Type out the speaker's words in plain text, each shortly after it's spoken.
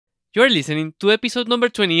You're listening to episode number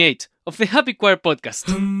 28 of the Happy Choir podcast.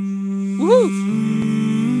 Woohoo!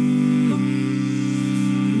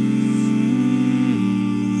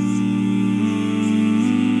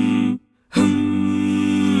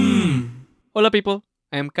 Hola people,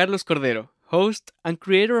 I am Carlos Cordero, host and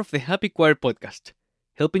creator of the Happy Choir podcast,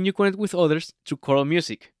 helping you connect with others through choral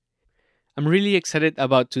music. I'm really excited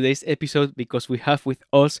about today's episode because we have with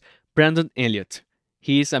us Brandon Elliott.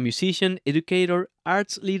 He is a musician, educator,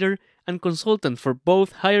 arts leader, and consultant for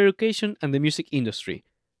both higher education and the music industry.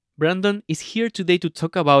 Brandon is here today to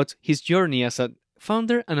talk about his journey as a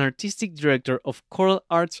founder and artistic director of Choral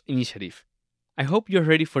Arts Initiative. I hope you're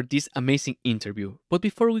ready for this amazing interview. But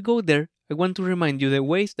before we go there, I want to remind you the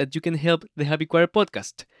ways that you can help the Happy Choir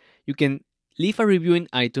podcast. You can leave a review in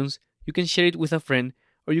iTunes, you can share it with a friend,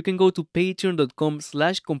 or you can go to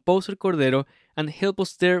patreon.com/composercordero and help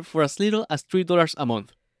us there for as little as $3 a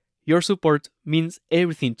month. Your support means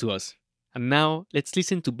everything to us. And now, let's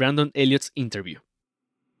listen to Brandon Elliott's interview.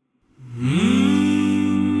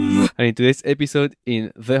 And in today's episode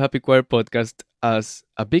in the Happy Choir podcast, as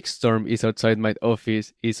a big storm is outside my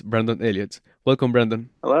office, is Brandon Elliott. Welcome,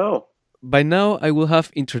 Brandon. Hello. By now, I will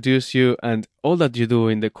have introduced you and all that you do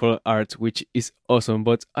in the choral arts, which is awesome,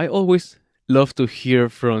 but I always love to hear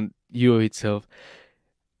from you itself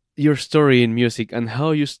your story in music and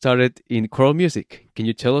how you started in choral music. Can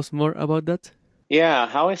you tell us more about that? Yeah,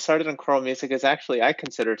 how I started in choral music is actually, I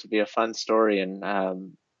consider to be a fun story, and I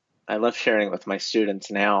love sharing it with my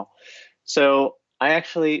students now. So I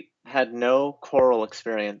actually had no choral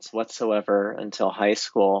experience whatsoever until high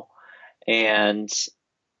school. And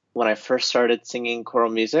when I first started singing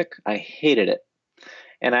choral music, I hated it.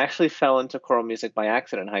 And I actually fell into choral music by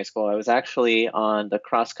accident in high school. I was actually on the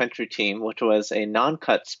cross country team, which was a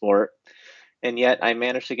non-cut sport. And yet I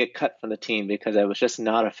managed to get cut from the team because I was just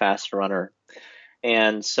not a fast runner.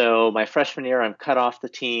 And so my freshman year, I'm cut off the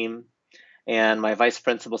team. And my vice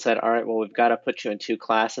principal said, all right, well, we've got to put you in 2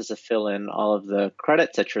 classes to fill in all of the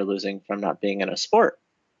credits that you're losing from not being in a sport.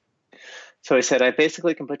 So he said, I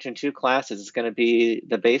basically can put you in 2 classes. It's going to be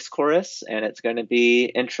the bass chorus, and it's going to be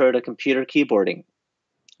intro to computer keyboarding.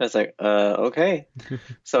 I was like, okay.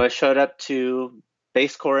 So I showed up to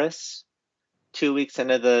bass chorus 2 weeks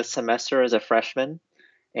into the semester as a freshman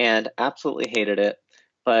and absolutely hated it.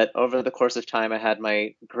 But over the course of time, I had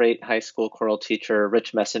my great high school choral teacher,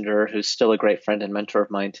 Rich Messenger, who's still a great friend and mentor of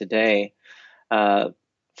mine today,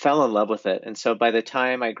 fell in love with it. And so by the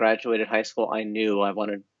time I graduated high school, I knew I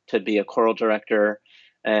wanted to be a choral director,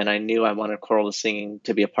 and I knew I wanted choral singing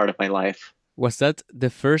to be a part of my life. Was that the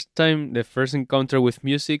first time, the first encounter with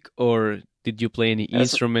music, or did you play any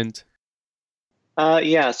instrument?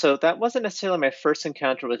 Yeah, so that wasn't necessarily my first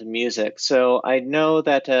encounter with music. So I know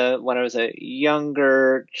that when I was a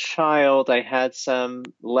younger child, I had some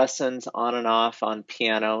lessons on and off on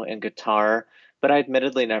piano and guitar, but I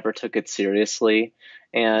admittedly never took it seriously.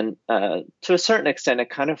 And to a certain extent, it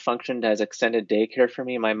kind of functioned as extended daycare for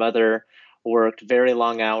me. My mother worked very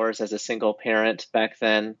long hours as a single parent back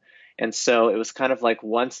then. And so it was kind of like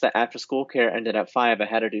once the after school care ended at 5, I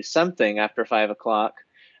had to do something after 5 o'clock.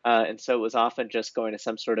 And so it was often just going to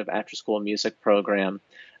some sort of after-school music program.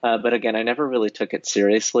 But again, I never really took it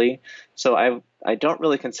seriously. So I don't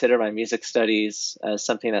really consider my music studies as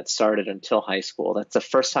something that started until high school. That's the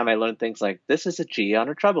first time I learned things like, this is a G on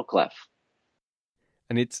a treble clef.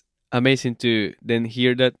 And it's amazing to then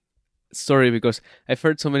hear that story, because I've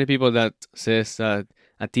heard so many people that says that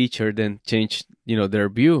a teacher then changed, their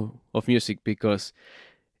view of music because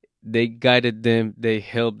they guided them, they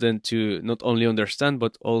helped them to not only understand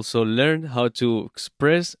but also learn how to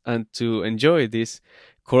express and to enjoy this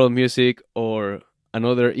choral music or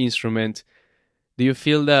another instrument. Do you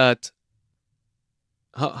feel that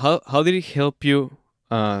how did it help you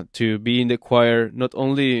to be in the choir, not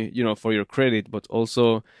only for your credit but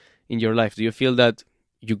also in your life? Do you feel that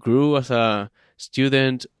you grew as a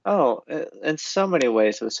student? Oh, in so many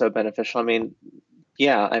ways it was so beneficial.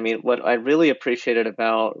 Yeah, what I really appreciated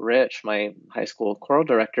about Rich, my high school choral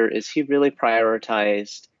director, is he really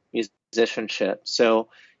prioritized musicianship. So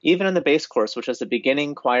even in the bass course, which was the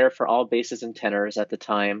beginning choir for all basses and tenors at the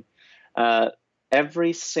time,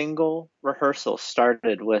 every single rehearsal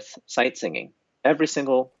started with sight singing. Every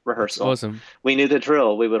single That's rehearsal. awesome. We knew the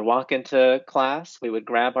drill. We would walk into class, we would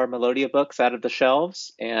grab our melodia books out of the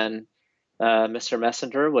shelves, and Mr.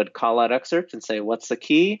 Messenger would call out excerpts and say, what's the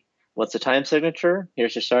key? What's the time signature?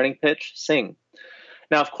 Here's your starting pitch, sing.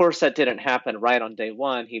 Now, of course, that didn't happen right on day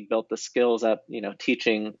one. He built the skills up,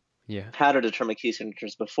 teaching how to determine key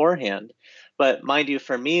signatures beforehand. But mind you,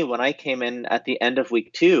 for me, when I came in at the end of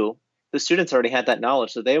week 2, the students already had that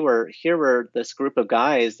knowledge. So here were this group of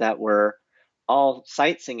guys that were all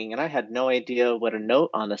sight singing, and I had no idea what a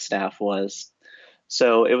note on the staff was.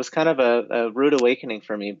 So it was kind of a rude awakening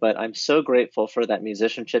for me, but I'm so grateful for that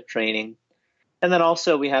musicianship training. And then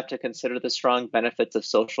also we have to consider the strong benefits of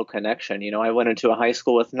social connection. You know, I went into a high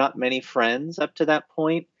school with not many friends up to that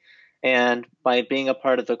point, and by being a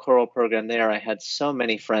part of the choral program there, I had so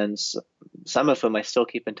many friends, some of whom I still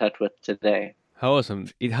keep in touch with today. How awesome.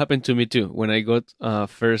 It happened to me too when I got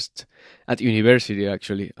first at university,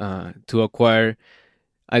 actually, to acquire.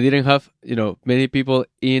 I didn't have, many people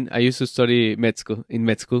in. I used to study med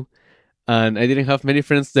school, and I didn't have many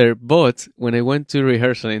friends there. But when I went to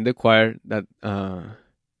rehearsal in the choir,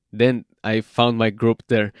 then I found my group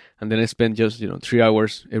there, and then I spent just 3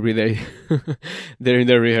 hours every day there in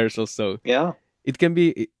the rehearsal. So Yeah. it can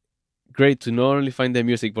be great to not only find the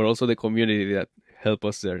music but also the community that help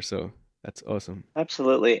us there. So that's awesome.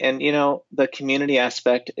 Absolutely. And the community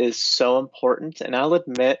aspect is so important. And I'll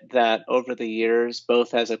admit that over the years,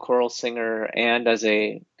 both as a choral singer and as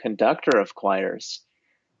a conductor of choirs,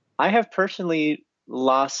 I have personally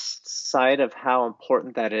lost sight of how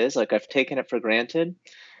important that is. Like I've taken it for granted.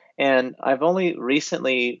 And I've only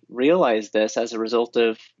recently realized this as a result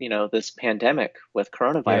of, this pandemic with Yeah.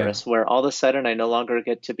 coronavirus, where all of a sudden I no longer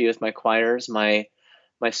get to be with my choirs, my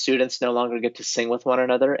students no longer get to sing with one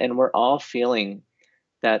another, and we're all feeling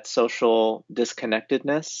that social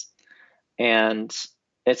disconnectedness. And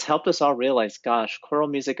it's helped us all realize, gosh, choral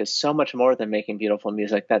music is so much more than making beautiful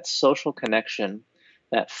music. That social connection,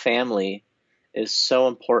 that family is so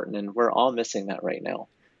important, and we're all missing that right now.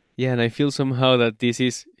 Yeah, and I feel somehow that this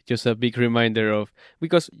is just a big reminder of,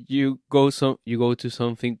 because you go to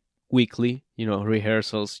something weekly,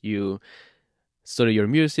 rehearsals, you study your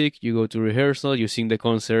music, you go to rehearsal, you sing the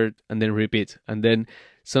concert, and then repeat. And then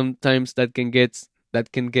sometimes that can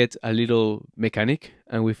get a little mechanic,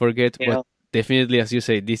 and we forget. But Yeah, definitely, as you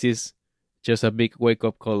say, this is just a big wake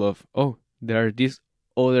up call of, oh, there are these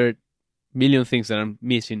other million things that I'm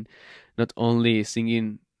missing. Not only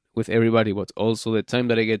singing with everybody, but also the time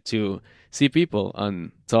that I get to see people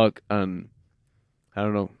and talk and, I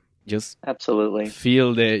don't know, just absolutely.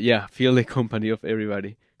 feel the company of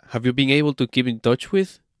everybody. Have you been able to keep in touch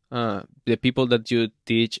with the people that you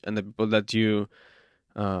teach and the people that you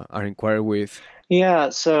are inquiring with? Yeah,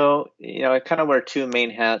 so I kind of wear two main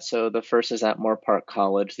hats. So the first is at Moore Park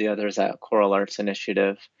College, the other is at Choral Arts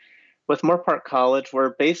Initiative. With Moore Park College,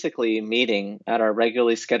 we're basically meeting at our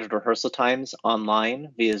regularly scheduled rehearsal times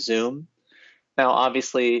online via Zoom. Now,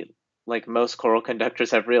 obviously, like most choral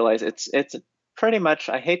conductors have realized, it's pretty much,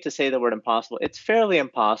 I hate to say the word impossible, it's fairly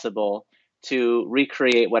impossible to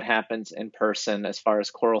recreate what happens in person as far as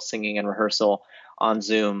choral singing and rehearsal on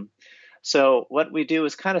Zoom. So what we do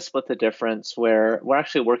is kind of split the difference, where we're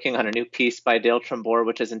actually working on a new piece by Dale Trumbore,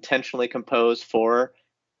 which is intentionally composed for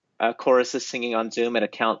choruses singing on Zoom. It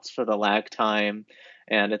accounts for the lag time,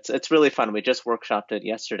 and it's really fun. We just workshopped it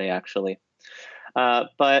yesterday, actually.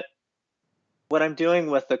 But what I'm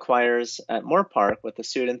doing with the choirs at Moore Park with the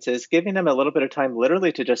students is giving them a little bit of time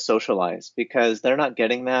literally to just socialize, because they're not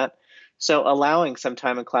getting that. So allowing some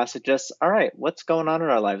time in class to just, all right, what's going on in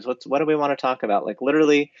our lives? What do we want to talk about? Like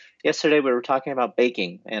literally yesterday we were talking about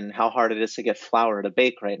baking and how hard it is to get flour to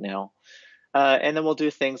bake right now. And then we'll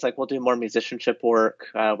do things like we'll do more musicianship work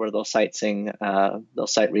where they'll sight sing, they'll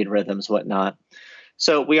sight read rhythms, whatnot.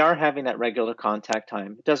 So we are having that regular contact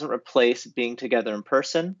time. It doesn't replace being together in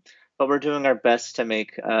person, but we're doing our best to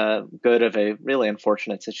make good of a really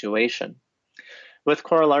unfortunate situation. With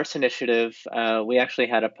Choral Arts Initiative, we actually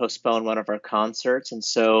had to postpone one of our concerts, and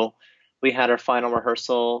so we had our final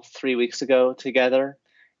rehearsal 3 weeks ago together,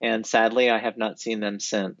 and sadly, I have not seen them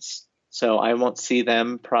since. So I won't see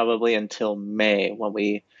them probably until May when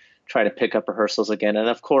we try to pick up rehearsals again. And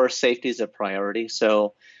of course, safety is a priority.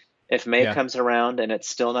 So if May Yeah. comes around and it's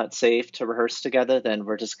still not safe to rehearse together, then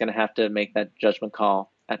we're just going to have to make that judgment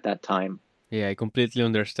call at that time. Yeah, I completely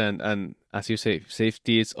understand. And as you say,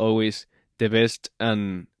 safety is always the best.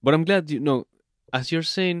 And but I'm glad, as you're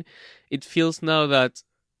saying, it feels now that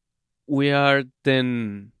we are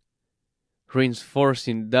then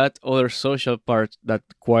reinforcing that other social part that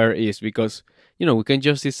choir is, because we can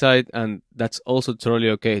just decide, and that's also totally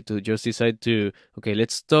okay to just decide to, okay,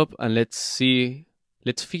 let's stop and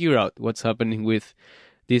let's figure out what's happening with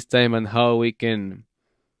this time and how we can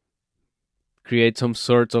create some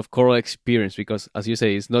sort of choral experience, because as you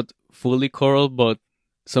say, it's not fully choral, but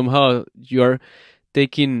somehow you're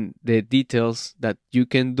taking the details that you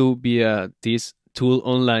can do via this tool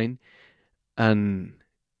online and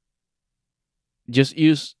just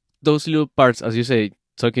use those little parts, as you say,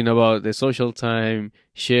 talking about the social time,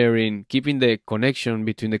 sharing, keeping the connection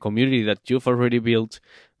between the community that you've already built,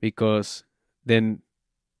 because then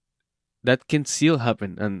that can still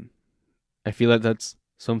happen. And I feel like that's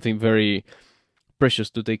something very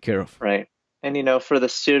precious to take care of. Right. And for the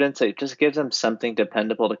students, it just gives them something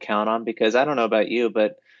dependable to count on, because I don't know about you,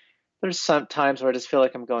 but there's some times where I just feel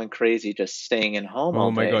like I'm going crazy just staying in home Oh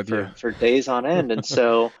all my day God, yeah. for days on end. And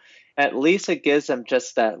so at least it gives them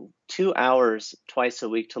just that 2 hours twice a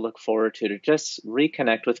week to look forward to just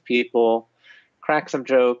reconnect with people, crack some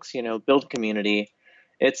jokes, build community.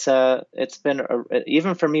 It's been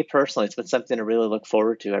even for me personally, it's been something to really look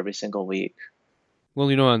forward to every single week. Well,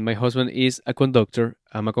 and my husband is a conductor,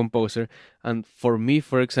 I'm a composer, and for me,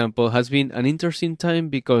 for example, has been an interesting time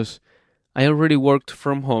because I already worked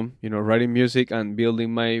from home, writing music and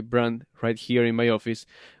building my brand right here in my office,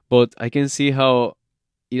 but I can see how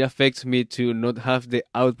it affects me to not have the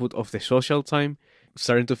output of the social time,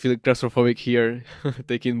 starting to feel claustrophobic here,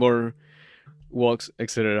 taking more walks,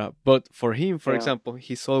 etc. But for him, for Yeah. example,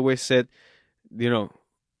 he's always said, you know,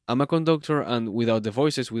 I'm a conductor, and without the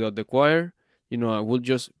voices, without the choir, I will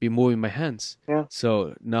just be moving my hands. Yeah.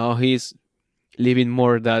 So now he's living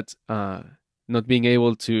more that not being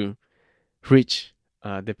able to reach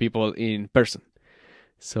the people in person.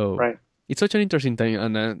 So Right. it's such an interesting time,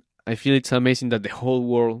 and I feel it's amazing that the whole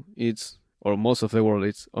world is, or most of the world,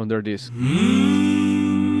 is under this.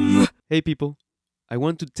 Hey people, I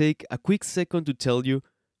want to take a quick second to tell you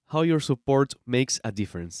how your support makes a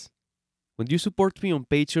difference. When you support me on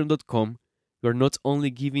patreon.com, you are not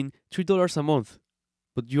only giving $3 a month,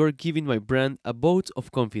 but you are giving my brand a vote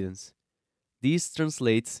of confidence. This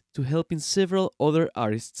translates to helping several other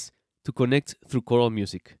artists to connect through choral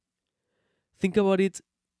music. Think about it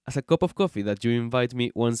as a cup of coffee that you invite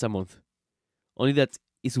me once a month, only that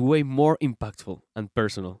it's way more impactful and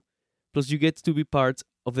personal. Plus, you get to be part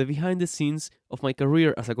of the behind the scenes of my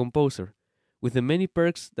career as a composer, with the many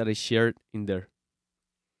perks that I shared in there.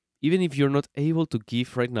 Even if you're not able to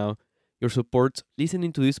give right now, your support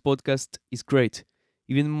listening to this podcast is great,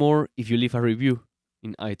 even more if you leave a review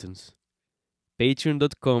in iTunes.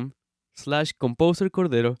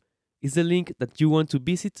 Patreon.com/composercordero is the link that you want to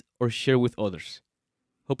visit or share with others.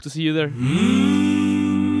 Hope to see you there.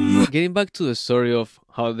 Getting back to the story of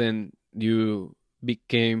how then you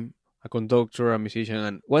became a conductor, a musician,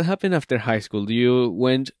 and what happened after high school? You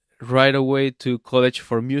went right away to college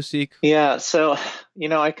for music? Yeah. So,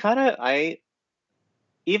 I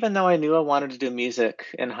even though I knew I wanted to do music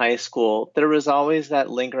in high school, there was always that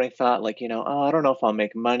lingering thought, like, oh, I don't know if I'll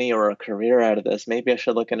make money or a career out of this. Maybe I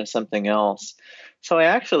should look into something else. So I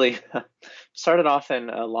actually started off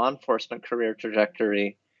in a law enforcement career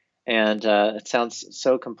trajectory. And it sounds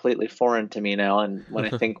so completely foreign to me now. And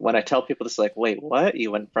when I tell people this, like, wait, what?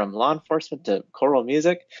 You went from law enforcement to choral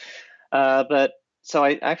music? But so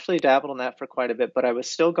I actually dabbled in that for quite a bit, but I was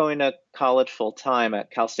still going to college full time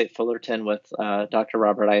at Cal State Fullerton with Dr.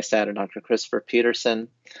 Robert Isad and Dr. Christopher Peterson,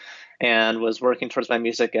 and was working towards my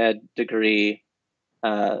music ed degree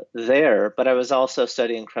there. But I was also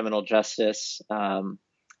studying criminal justice and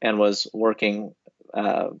was working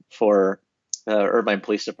for the Irvine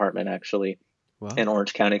Police Department, actually, Wow. in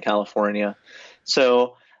Orange County, California.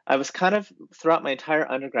 So I was kind of throughout my entire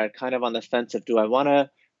undergrad kind of on the fence of, do I want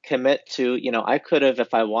to commit to, I could have,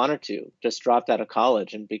 if I wanted to, just dropped out of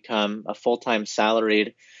college and become a full-time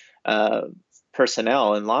salaried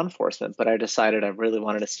personnel in law enforcement, but I decided I really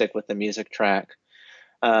wanted to stick with the music track.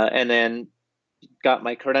 And then got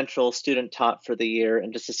my credential student taught for the year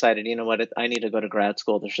and just decided, I need to go to grad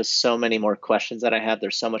school. There's just so many more questions that I have.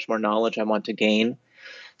 There's so much more knowledge I want to gain.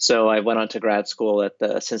 So I went on to grad school at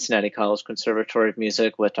the Cincinnati College Conservatory of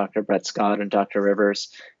Music with Dr. Brett Scott and Dr.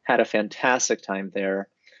 Rivers. Had a fantastic time there,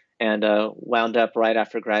 and wound up right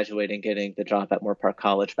after graduating getting the job at Moore Park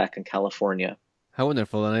College back in California. How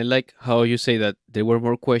wonderful. And I like how you say that there were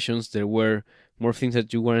more questions, there were more things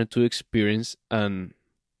that you wanted to experience, and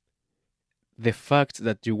the fact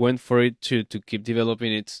that you went for it to keep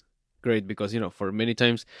developing it's great, because for many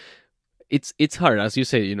times it's hard, as you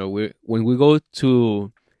say. When we go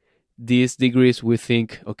to these degrees, we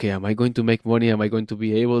think, okay, am I going to make money? Am I going to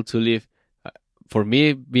be able to live? For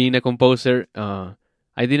me, being a composer,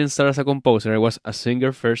 I didn't start as a composer. I was a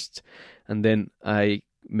singer first, and then I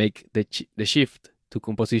make the shift to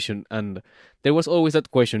composition. And there was always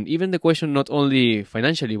that question, even the question not only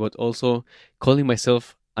financially, but also calling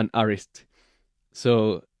myself an artist.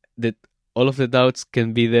 So that all of the doubts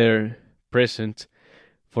can be there present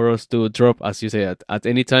for us to drop, as you say, at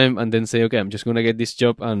any time, and then say, okay, I'm just going to get this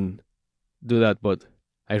job and do that. But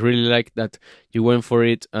I really like that you went for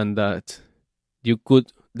it, and that you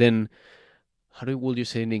could then would you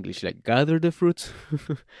say in English, like gather the fruits?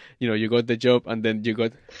 You got the job and then you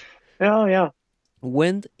got. Oh, yeah.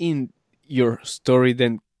 When in your story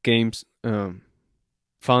then came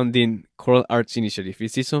founding Choral Arts Initiative?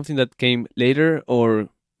 Is this something that came later, or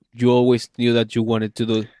you always knew that you wanted to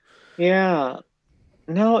do? Yeah.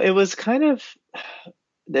 No, it was kind of,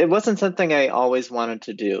 it wasn't something I always wanted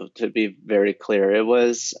to do, to be very clear. It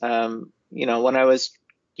was, when I was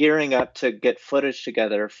gearing up to get footage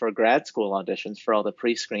together for grad school auditions for all the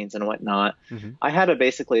pre-screens and whatnot, Hmm. I had to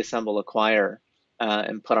basically assemble a choir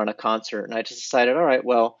and put on a concert. And I just decided, all right,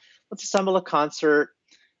 well, let's assemble a concert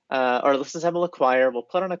or let's assemble a choir. We'll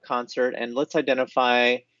put on a concert and let's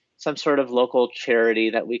identify some sort of local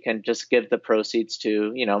charity that we can just give the proceeds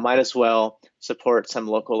to. Might as well support some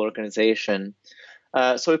local organization.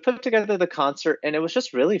 So we put together the concert, and it was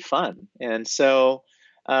just really fun. And so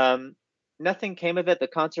nothing came of it. The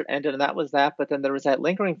concert ended, and that was that. But then there was that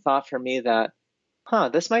lingering thought for me that,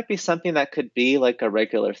 this might be something that could be like a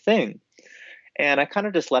regular thing. And I kind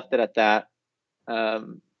of just left it at that.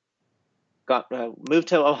 Um, moved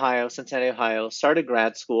to Ohio, Cincinnati, Ohio, started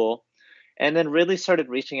grad school, and then really started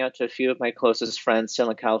reaching out to a few of my closest friends still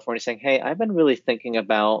in California, saying, "Hey, I've been really thinking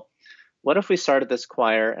about what if we started this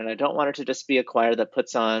choir, and I don't want it to just be a choir that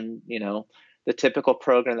puts on, the typical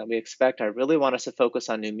program that we expect. I really want us to focus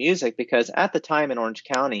on new music because at the time in Orange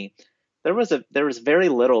County, there was very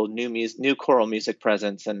little new choral music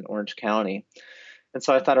presence in Orange County, and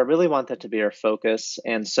so I thought I really want that to be our focus.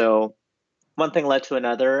 And so one thing led to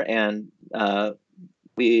another, and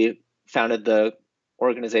we founded the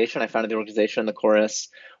organization. I founded the organization, the chorus,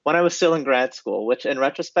 when I was still in grad school, which in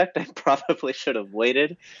retrospect, I probably should have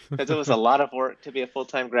waited because it was a lot of work to be a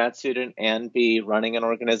full-time grad student and be running an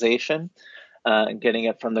organization and getting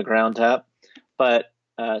it from the ground up. But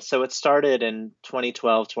so it started in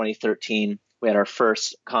 2012, 2013. We had our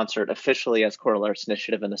first concert officially as Choral Arts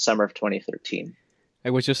Initiative in the summer of 2013. I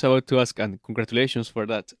was just about to ask, and congratulations for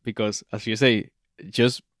that, because as you say,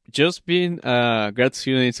 just being a grad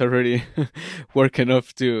student is already work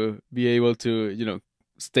enough to be able to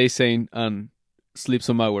stay sane and sleep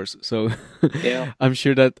some hours. So Yeah. I'm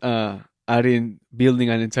sure that adding building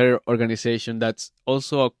an entire organization that's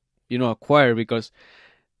also a choir, because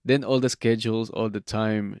then all the schedules, all the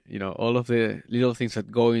time, all of the little things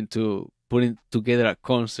that go into putting together a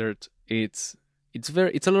concert, it's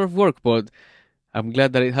a lot of work, but I'm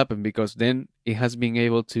glad that it happened, because then it has been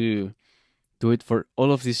able to do it for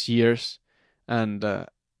all of these years, and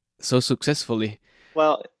so successfully.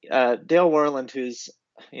 Well, Dale Warland, who's,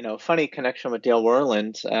 funny connection with Dale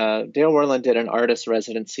Warland. Dale Warland did an artist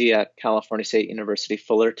residency at California State University,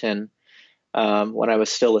 Fullerton, when I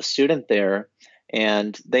was still a student there.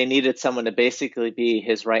 And they needed someone to basically be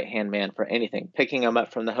his right-hand man for anything, picking him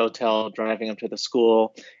up from the hotel, driving him to the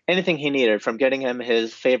school, anything he needed, from getting him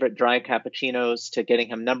his favorite dry cappuccinos to getting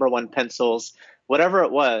him #1 pencils, whatever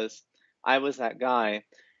it was, I was that guy.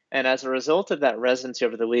 And as a result of that residency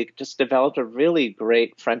over the week, just developed a really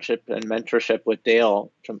great friendship and mentorship with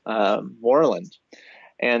Dale Warland.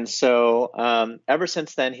 And so ever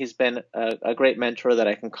since then, he's been a great mentor that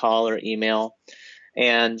I can call or email.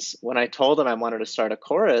 And when I told him I wanted to start a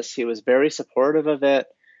chorus, he was very supportive of it,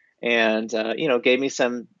 and gave me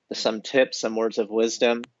some tips, some words of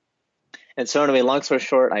wisdom. And so anyway, long story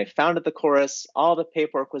short, I founded the chorus. All the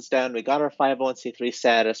paperwork was done. We got our 501c3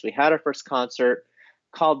 status. We had our first concert.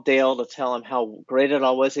 Called Dale to tell him how great it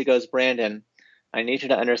all was. He goes, "Brandon, I need you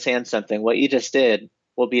to understand something. What you just did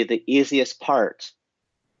will be the easiest part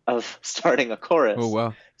of starting a Oh chorus."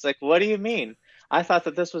 wow! It's like, "What do you mean? I thought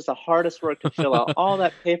that this was the hardest work to fill out all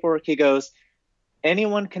that paperwork." He goes,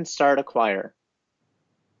 "Anyone can start a choir.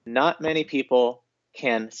 Not many people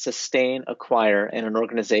can sustain a choir in an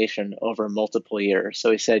organization over multiple years."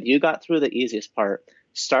 So he said, "You got through the easiest part.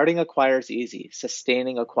 Starting a choir is easy.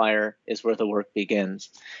 Sustaining a choir is where the work begins."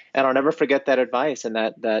 And I'll never forget that advice and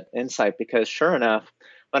that insight, because sure enough,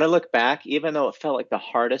 when I look back, even though it felt like the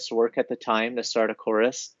hardest work at the time to start a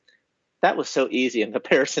chorus, that was so easy in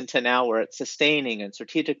comparison to now, where it's sustaining and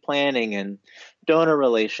strategic planning and donor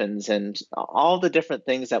relations and all the different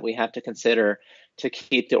things that we have to consider to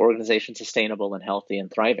keep the organization sustainable and healthy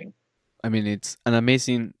and thriving. I mean, it's an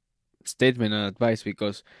amazing statement and advice,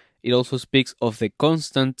 because it also speaks of the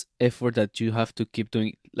constant effort that you have to keep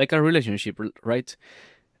doing, like a relationship, right?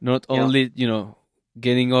 Not Yeah. only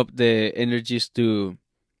getting up the energies to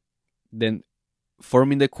then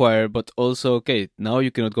forming the choir, but also, okay, now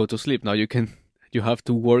you cannot go to sleep. Now you have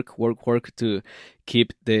to work to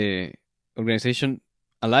keep the organization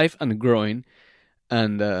alive and growing.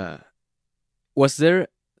 And was there?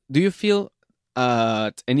 Do you feel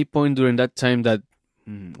at any point during that time that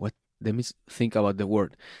what let me think about the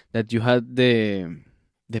word, that you had the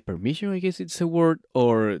permission, I guess it's a word,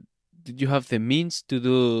 or did you have the means to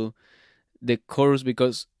do the chorus?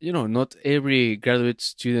 Because not every graduate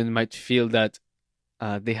student might feel that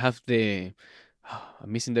they have the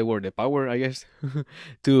I'm missing the word, the power, I guess,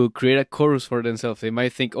 to create a chorus for themselves. They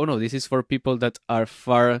might think, oh no, this is for people that are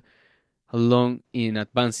far along in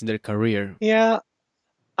advancing their career. Yeah,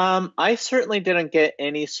 I certainly didn't get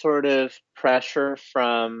any sort of pressure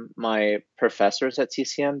from my professors at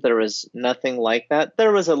CCM. There was nothing like that.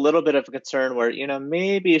 There was a little bit of a concern where,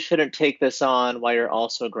 maybe you shouldn't take this on while you're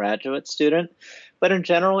also a graduate student. But in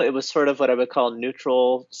general, it was sort of what I would call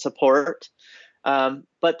neutral support.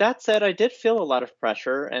 But that said, I did feel a lot of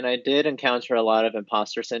pressure and I did encounter a lot of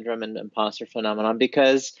imposter syndrome and imposter phenomenon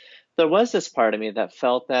because there was this part of me that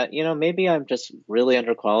felt that, maybe I'm just really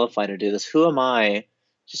underqualified to do this. Who am I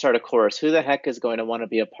to start a course? Who the heck is going to want to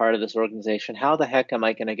be a part of this organization? How the heck am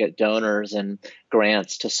I going to get donors and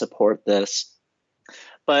grants to support this?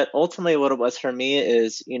 But ultimately, what it was for me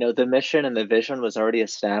is, the mission and the vision was already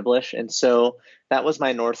established. And so that was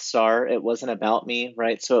my North Star. It wasn't about me,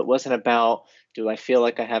 right? So it wasn't about, do I feel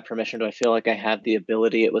like I have permission? Do I feel like I have the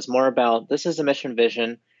ability? It was more about, this is a mission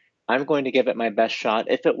vision. I'm going to give it my best shot.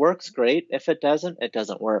 If it works, great. If it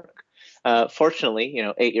doesn't work. Fortunately,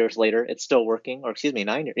 8 years later, it's still working, or excuse me,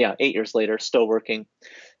 9 years. Yeah, 8 years later, still working.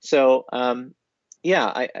 So, yeah,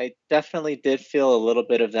 I definitely did feel a little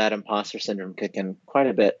bit of that imposter syndrome kick in quite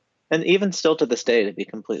a bit. And even still to this day, to be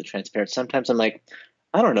completely transparent, sometimes I'm like,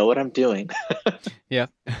 I don't know what I'm doing. Yeah,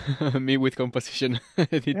 me with composition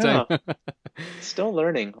anytime. Yeah, still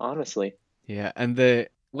learning, honestly. Yeah, and the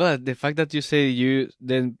fact that you say you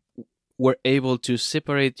then were able to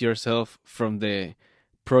separate yourself from the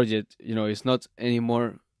project, it's not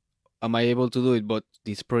anymore am I able to do it, but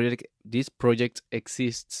this project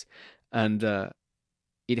exists, and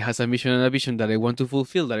it has a mission and a vision that I want to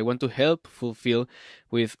fulfill, that I want to help fulfill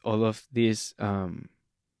with all of this.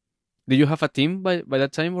 Did you have a team by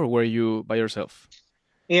that time, or were you by yourself?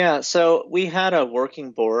 Yeah, so we had a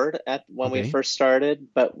working board at when we Okay. first started,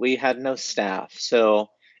 but we had no staff. So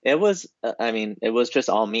it was just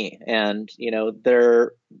all me. And,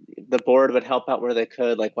 the board would help out where they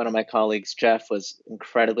could. Like one of my colleagues, Jeff, was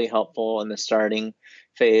incredibly helpful in the starting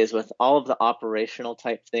phase with all of the operational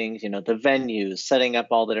type things, the venues, setting up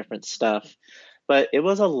all the different stuff. But it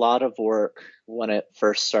was a lot of work when it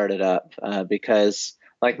first started up because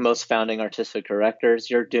like most founding artistic directors,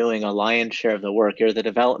 you're doing a lion's share of the work. You're the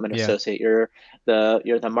development Yeah. associate, you're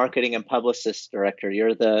the marketing and publicist director,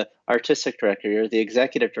 you're the artistic director, you're the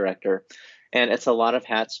executive director, and it's a lot of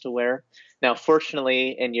hats to wear. Now,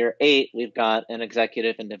 fortunately, in year 8, we've got an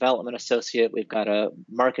executive and development associate, we've got a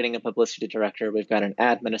marketing and publicity director, we've got an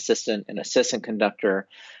admin assistant, an assistant conductor,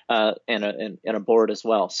 and a board as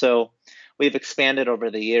well. So we've expanded over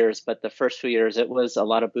the years, but the first few years it was a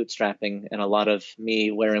lot of bootstrapping and a lot of me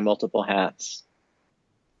wearing multiple hats.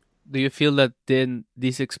 Do you feel that then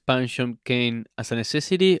this expansion came as a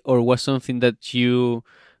necessity, or was something that you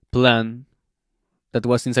planned, that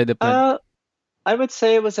was inside the plan? Uh, I would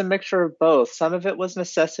say it was a mixture of both. Some of it was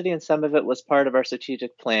necessity and some of it was part of our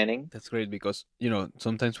strategic planning. That's great because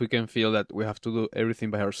sometimes we can feel that we have to do everything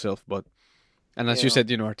by ourselves, but and as you Yeah.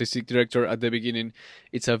 said, artistic director at the beginning,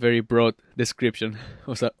 it's a very broad description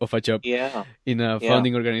of a job Yeah. in a Yeah.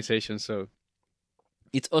 founding organization. So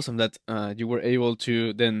it's awesome that you were able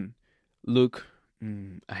to then look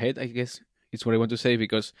ahead, I guess it's what I want to say,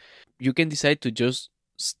 because you can decide to just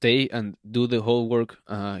stay and do the whole work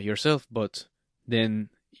yourself, but then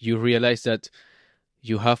you realize that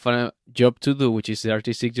you have a job to do, which is the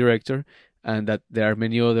artistic director, and that there are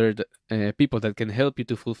many other people that can help you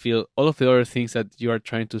to fulfill all of the other things that you are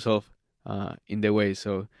trying to solve in the way.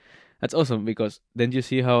 So that's awesome because then you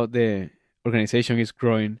see how the organization is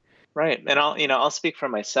growing. Right. And I'll speak for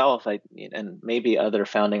myself. And maybe other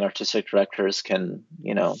founding artistic directors can,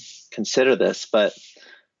 consider this, but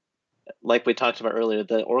like we talked about earlier,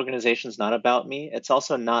 the organization's not about me. It's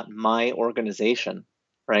also not my organization,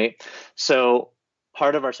 right? So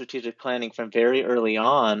part of our strategic planning from very early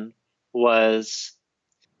on was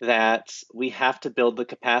that we have to build the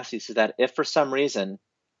capacity so that if for some reason,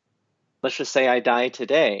 let's just say I die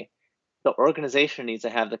today, the organization needs to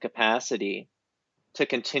have the capacity to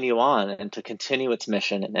continue on and to continue its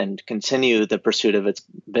mission and continue the pursuit of its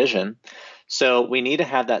vision. So we need to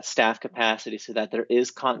have that staff capacity so that there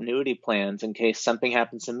is continuity plans in case something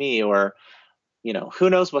happens to me or, who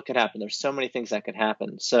knows what could happen. There's so many things that could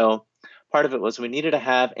happen. So part of it was we needed to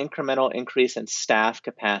have incremental increase in staff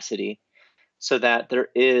capacity so that there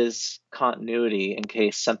is continuity in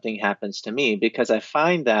case something happens to me, because I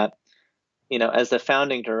find that as the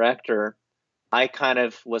founding director, I kind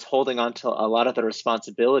of was holding on to a lot of the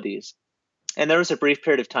responsibilities. And there was a brief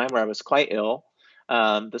period of time where I was quite ill.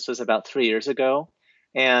 This was about 3 years ago.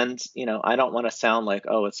 And, I don't want to sound like,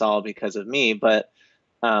 oh, it's all because of me, but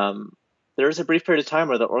um, there was a brief period of time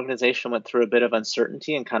where the organization went through a bit of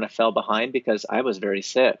uncertainty and kind of fell behind because I was very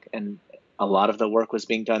sick and a lot of the work was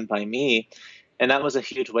being done by me. And that was a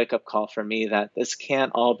huge wake up call for me that this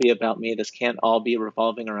can't all be about me. This can't all be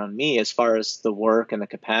revolving around me as far as the work and the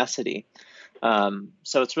capacity.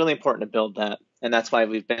 So it's really important to build that. And that's why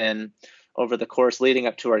we've been, over the course leading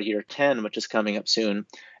up to our year 10, which is coming up soon,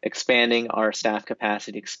 expanding our staff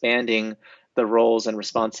capacity, expanding the roles and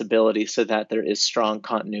responsibilities so that there is strong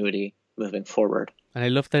continuity moving forward. And I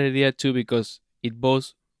love that idea too because it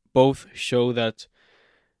both show that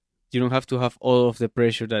you don't have to have all of the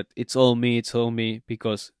pressure that it's all me,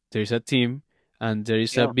 because there's a team and there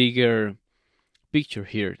is a Yeah. bigger picture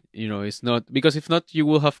here. It's not because if not, you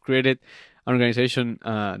will have created an organization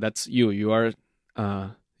that's you are.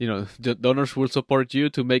 The donors will support you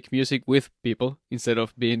to make music with people instead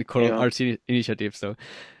of being choral Yeah. arts initiative. So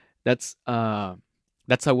that's a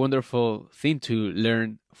wonderful thing to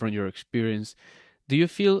learn from your experience. Do you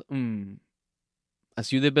feel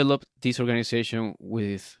as you develop this organization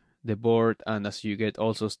with the board and as you get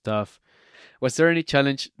also staff, was there any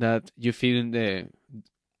challenge that you feel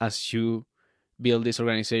as you build this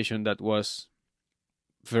organization that was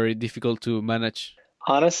very difficult to manage?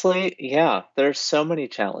 Honestly, yeah, there's so many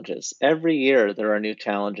challenges. Every year there are new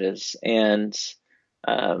challenges. And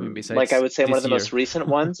I mean, like I besides would say, one of this the year. most recent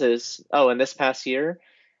ones is, oh, in this past year,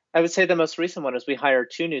 I would say the most recent one is we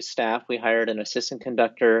hired two new staff. We hired an assistant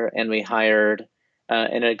conductor and we hired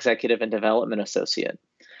an executive and development associate.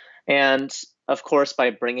 And of course,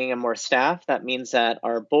 by bringing in more staff, that means that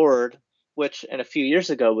our board, which in a few years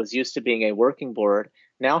ago was used to being a working board,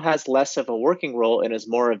 now has less of a working role and is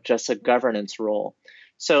more of just a governance role.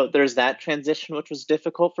 So there's that transition, which was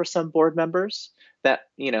difficult for some board members, that,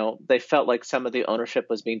 they felt like some of the ownership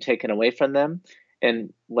was being taken away from them.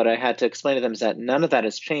 And what I had to explain to them is that none of that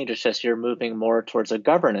has changed. It's just you're moving more towards a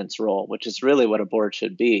governance role, which is really what a board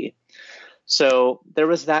should be. So there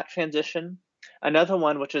was that transition. Another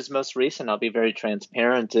one, which is most recent, I'll be very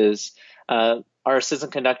transparent, is our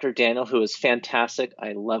assistant conductor, Daniel, who is fantastic.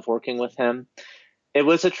 I love working with him. It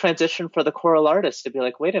was a transition for the choral artist to be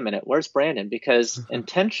like, wait a minute, where's Brandon? Because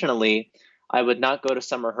intentionally, I would not go to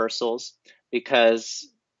some rehearsals because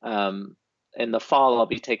in the fall, I'll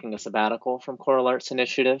be taking a sabbatical from Choral Arts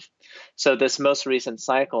Initiative. So this most recent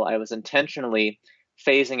cycle, I was intentionally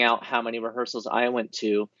phasing out how many rehearsals I went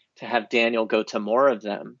to have Daniel go to more of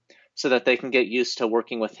them so that they can get used to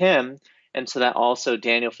working with him. And so that also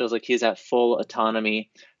Daniel feels like he's at full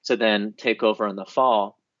autonomy to then take over in the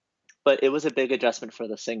fall. But it was a big adjustment for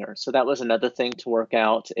the singer. So that was another thing to work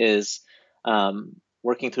out, is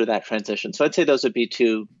working through that transition. So I'd say those would be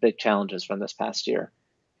two big challenges from this past year.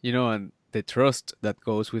 And the trust that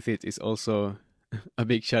goes with it is also a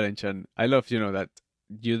big challenge. And I love, that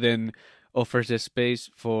you then offers the space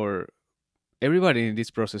for everybody in this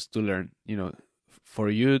process to learn, for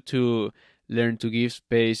you to learn to give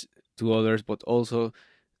space to others, but also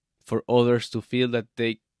for others to feel that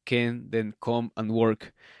they can then come and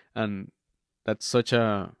work. And that's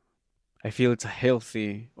I feel it's a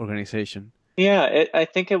healthy organization. Yeah, I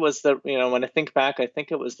think it was when I think back, I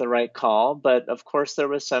think it was the right call. But of course, there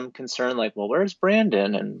was some concern like, well, where's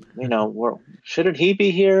Brandon? And, shouldn't he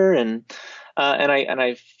be here? And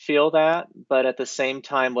I feel that. But at the same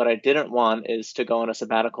time, what I didn't want is to go on a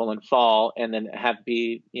sabbatical in fall and then have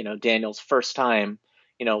be, Daniel's first time,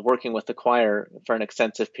 working with the choir for an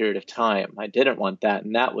extensive period of time. I didn't want that.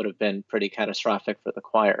 And that would have been pretty catastrophic for the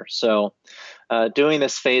choir. So doing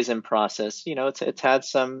this phase-in process, it's had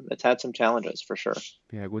some challenges for sure.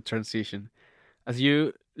 Yeah, good transition. As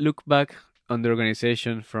you look back on the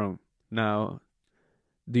organization from now,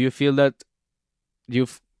 do you feel that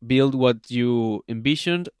you've built what you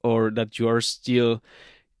envisioned, or that you are still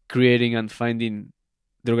creating and finding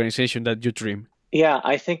the organization that you dream? Yeah,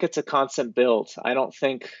 I think it's a constant build. I don't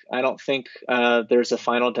think there's a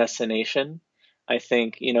final destination. I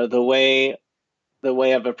think the way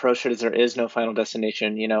I've approached it is there is no final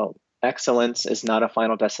destination. Excellence is not a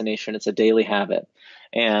final destination; it's a daily habit,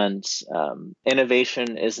 and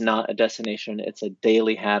innovation is not a destination; it's a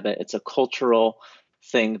daily habit. It's a cultural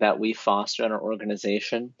thing that we foster in our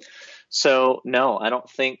organization. So no, I don't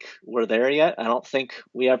think we're there yet. I don't think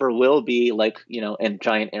we ever will be, like, in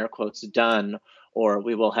giant air quotes, done, or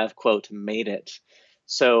we will have, quote, made it.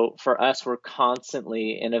 So for us, we're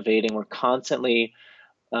constantly innovating. We're constantly,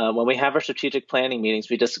 when we have our strategic planning meetings,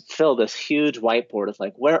 we just fill this huge whiteboard of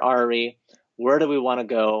like, where are we? Where do we want to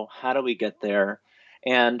go? How do we get there?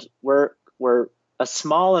 And we're a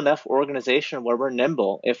small enough organization where we're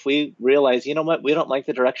nimble. If we realize, you know what, we don't like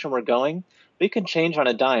the direction we're going, we can change on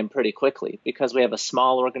a dime pretty quickly because we have a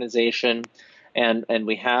small organization and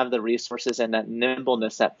we have the resources and that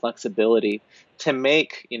nimbleness, that flexibility to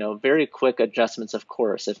make, very quick adjustments of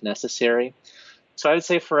course if necessary. So I would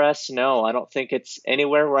say for us, no, I don't think it's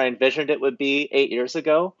anywhere where I envisioned it would be 8 years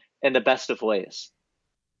ago in the best of ways.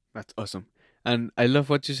 That's awesome. And I love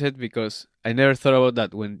what you said because I never thought about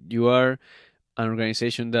that. When you are an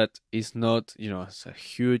organization that is not, as a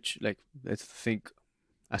huge, like, let's think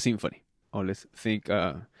a symphony, or let's think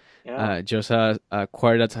Yeah. just a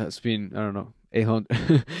choir that has been, I don't know,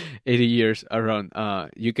 800, 80 years around.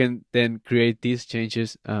 You can then create these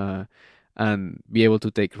changes and be able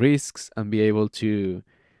to take risks and be able to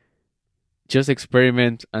just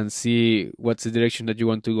experiment and see what's the direction that you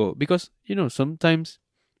want to go. Because, sometimes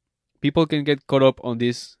people can get caught up on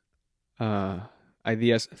these uh,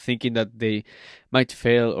 ideas, thinking that they might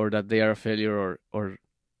fail or that they are a failure or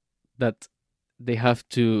that they have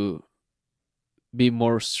to be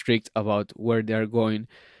more strict about where they are going,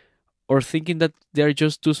 or thinking that they are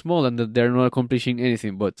just too small and that they're not accomplishing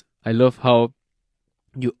anything. But I love how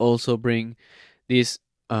you also bring these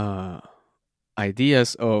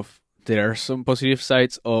ideas of there are some positive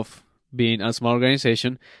sides of being a small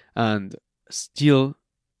organization and still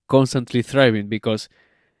constantly thriving, because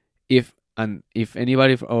if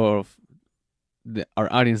anybody of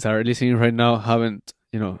our audience that are listening right now haven't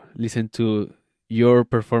listened to your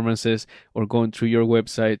performances or going through your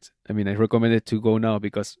website, I mean, I recommend it to go now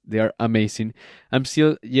because they are amazing. I'm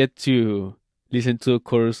still yet to listen to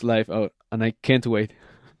chorus live out, and I can't wait.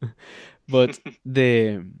 but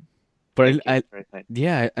the but Thank you. I Very kind.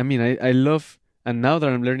 yeah, I mean, I love, and now that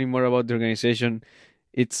I'm learning more about the organization,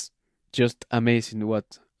 it's just amazing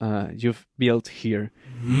what you've built here.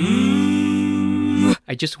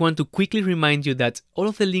 I just want to quickly remind you that all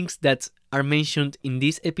of the links that are mentioned in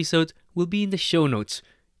this episode will be in the show notes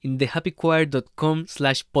in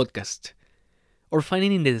thehappychoir.com/podcast, or find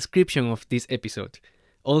it in the description of this episode.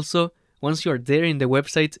 Also, once you are there in the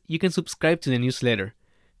website, you can subscribe to the newsletter.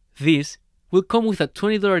 This will come with a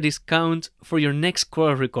 $20 discount for your next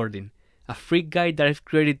choral recording, a free guide that I've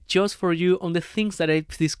created just for you on the things that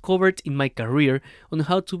I've discovered in my career on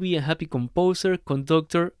how to be a happy composer,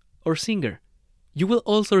 conductor, or singer. You will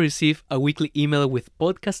also receive a weekly email with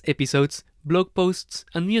podcast episodes, blog posts,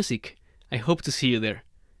 and music. I hope to see you there.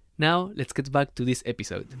 Now, let's get back to this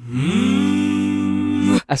episode.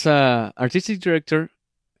 As a artistic director,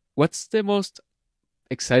 what's the most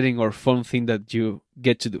exciting or fun thing that you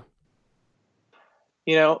get to do?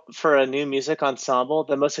 For a new music ensemble,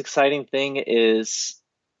 the most exciting thing is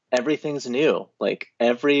everything's new. Like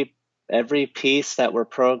every piece that we're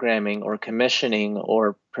programming or commissioning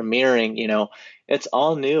or premiering, it's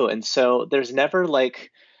all new. And so there's never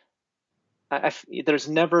like there's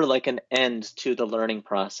never like an end to the learning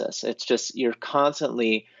process. It's just you're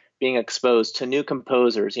constantly being exposed to new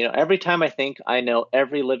composers. Every time I think I know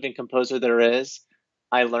every living composer there is,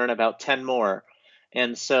 I learn about 10 more.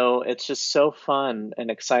 And so it's just so fun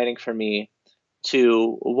and exciting for me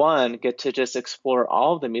to, one, get to just explore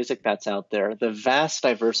all of the music that's out there, the vast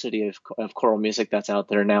diversity of choral music that's out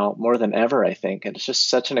there now more than ever, I think. And it's just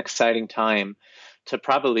such an exciting time to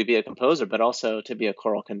probably be a composer, but also to be a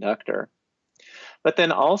choral conductor. But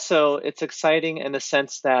then also it's exciting in the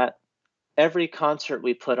sense that every concert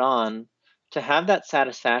we put on, to have that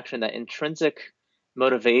satisfaction, that intrinsic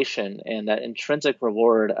motivation and that intrinsic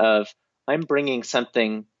reward of I'm bringing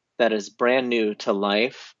something that is brand new to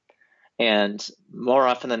life. And more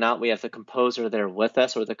often than not, we have the composer there with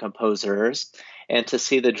us, or the composers, and to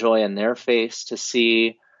see the joy in their face, to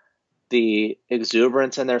see the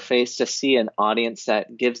exuberance in their face, to see an audience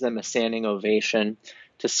that gives them a standing ovation,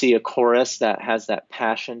 to see a chorus that has that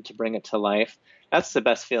passion to bring it to life. That's the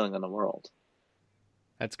best feeling in the world.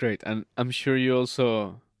 That's great. And I'm sure you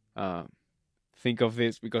also think of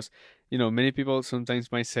this because, many people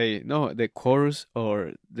sometimes might say, no, the chorus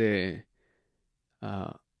or the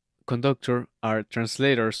conductor are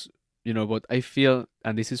translators, but I feel,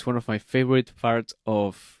 and this is one of my favorite parts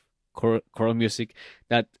of choral music,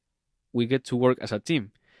 that we get to work as a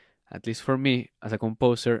team. At least for me, as a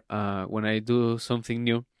composer, when I do something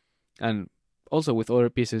new, and also with other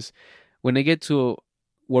pieces, when I get to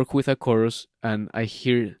work with a chorus and I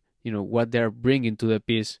hear, what they're bringing to the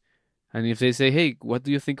piece, and if they say, "Hey, what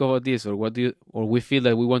do you think about this?" or or we feel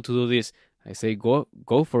that we want to do this, I say, go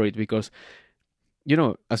for it, because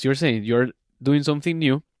as you're saying, you're doing something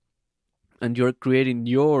new, and you're creating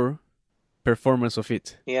your performance of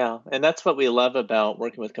it. Yeah, and that's what we love about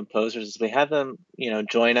working with composers is we have them,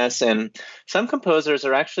 join us, and some composers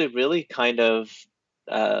are actually really kind of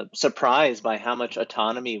surprised by how much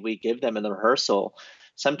autonomy we give them in the rehearsal.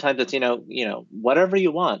 Sometimes it's, whatever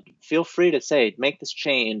you want, feel free to say, make this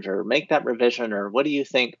change or make that revision or what do you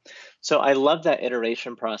think? So I love that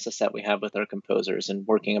iteration process that we have with our composers and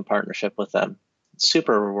working in partnership with them. It's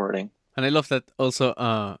super rewarding. And I love that also,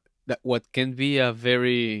 that what can be a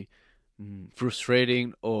very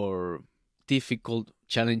frustrating or difficult,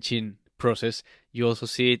 challenging process, you also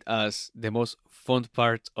see it as the most fun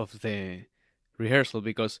part of the rehearsal,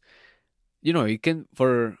 because it can,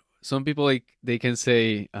 for some people, like, they can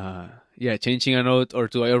say, yeah, changing a note or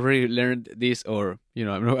two, I already learned this, or I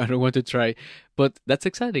don't want to try. But that's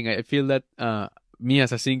exciting. I feel that, me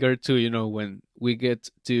as a singer too, when we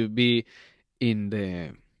get to be in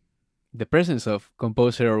the presence of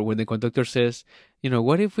composer, or when the conductor says,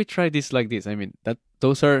 what if we try this like this? I mean, that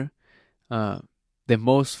those are, uh, the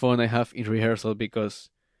most fun I have in rehearsal,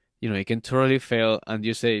 because it can totally fail and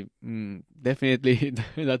you say, definitely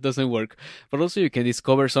that doesn't work, but also you can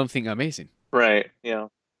discover something amazing. Right. Yeah.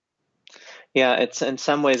 Yeah, it's in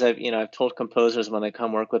some ways I've told composers when they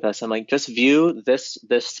come work with us, I'm like, just view this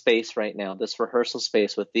space right now, this rehearsal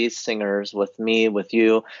space with these singers, with me, with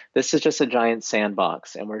you. This is just a giant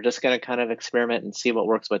sandbox, and we're just going to kind of experiment and see what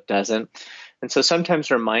works, what doesn't. And so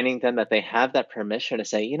sometimes reminding them that they have that permission to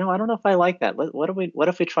say, I don't know if I like that. What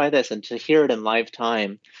if we try this? And to hear it in live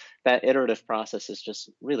time, that iterative process is just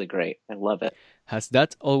really great. I love it. Has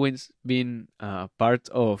that always been, part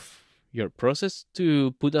of your process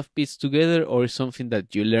to put a piece together, or something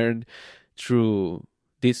that you learned through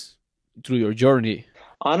this, through your journey?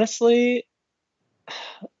 Honestly,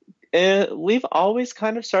 we've always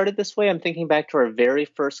kind of started this way. I'm thinking back to our very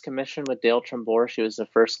first commission with Dale Trumbore. She was the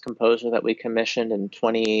first composer that we commissioned in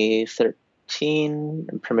 2013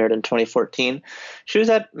 and premiered in 2014. She was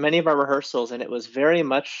at many of our rehearsals, and it was very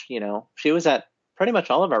much, she was at pretty much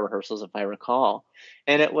all of our rehearsals, if I recall.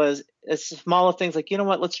 And it's small things like,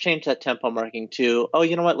 let's change that tempo marking to, oh,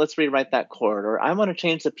 let's rewrite that chord, or I want to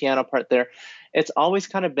change the piano part there. It's always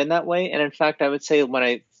kind of been that way. And in fact, I would say when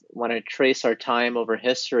I trace our time over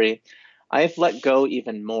history, I've let go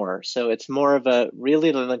even more. So it's more of a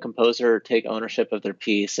really letting the composer take ownership of their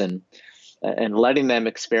piece and letting them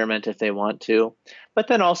experiment if they want to, but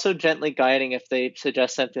then also gently guiding if they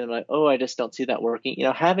suggest something like, oh, I just don't see that working,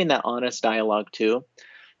 having that honest dialogue too.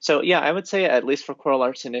 So yeah, I would say at least for Choral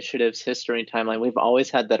Arts Initiative's history and timeline, we've always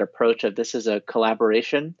had that approach of this is a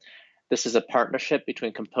collaboration. This is a partnership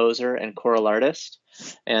between composer and choral artist.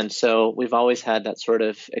 And so we've always had that sort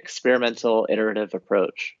of experimental, iterative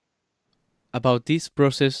approach. About this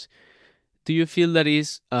process, do you feel that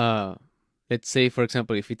is, let's say, for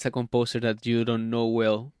example, if it's a composer that you don't know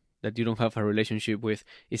well, that you don't have a relationship with,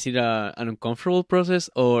 is it an uncomfortable process,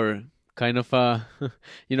 or kind of a,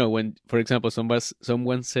 when, for example,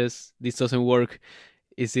 someone says this doesn't work,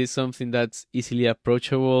 is this something that's easily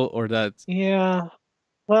approachable, or that? Yeah.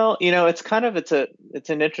 Well, it's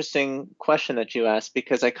an interesting question that you asked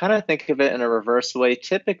because I kind of think of it in a reverse way.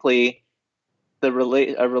 Typically, a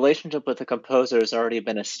relationship with the composer has already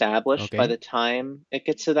been established by Okay. the time it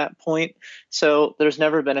gets to that point. So there's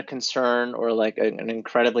never been a concern or like an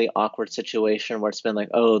incredibly awkward situation where it's been like,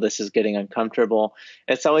 oh, this is getting uncomfortable.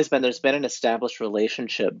 It's always been there's been an established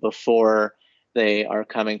relationship before they are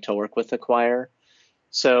coming to work with the choir.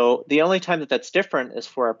 So the only time that that's different is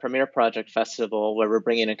for our Premier Project Festival, where we're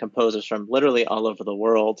bringing in composers from literally all over the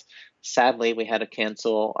world. Sadly, we had to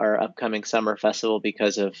cancel our upcoming summer festival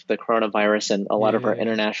because of the coronavirus, and a lot of our Yeah.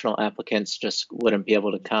 international applicants just wouldn't be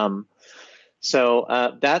able to come. So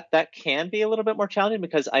that can be a little bit more challenging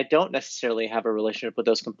because I don't necessarily have a relationship with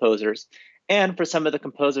those composers, and for some of the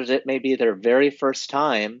composers, it may be their very first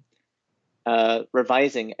time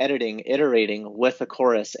revising, editing, iterating with a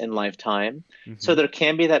chorus in live time. So Hmm. there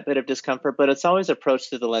can be that bit of discomfort, but it's always approached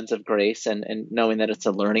through the lens of grace and knowing that it's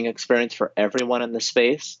a learning experience for everyone in the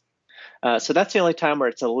space. So that's the only time where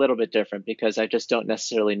it's a little bit different because I just don't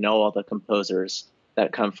necessarily know all the composers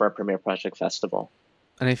that come for our Premier Project Festival.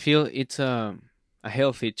 And I feel it's a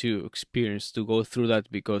healthy to experience to go through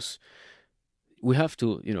that, because we have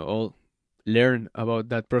to, all learn about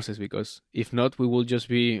that process, because if not, we will just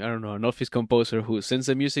be, I don't know, an office composer who sends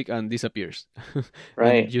the music and disappears, and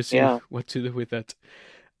Right. you see Yeah. what to do with that.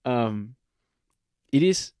 Um, it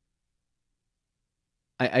is.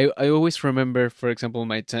 I always remember, for example,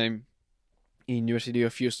 my time in University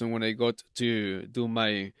of Houston when I got to do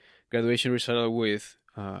my graduation recital with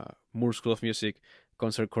Moore School of Music,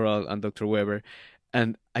 Concert Choral, and Dr. Weber.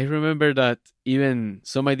 And I remember that even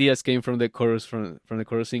some ideas came from the chorus, from the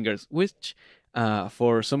chorus singers, which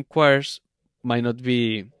for some choirs might not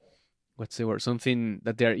be, what's the word, something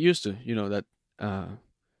that they are used to. That uh,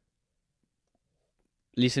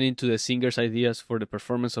 listening to the singer's ideas for the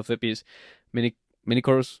performance of the piece, many many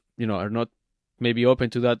chorus are not maybe open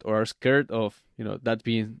to that, or are scared of that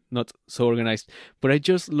being not so organized. But I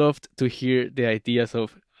just loved to hear the ideas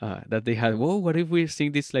of that they had. Whoa, what if we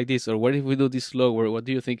sing this like this, or what if we do this slow, or what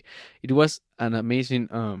do you think? It was an amazing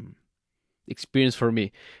experience for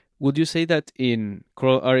me. Would you say that in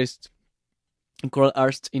choral arts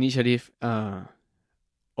initiative,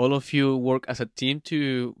 all of you work as a team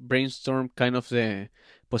to brainstorm kind of the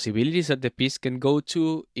possibilities that the piece can go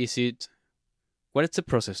to? What is the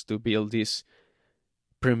process to build this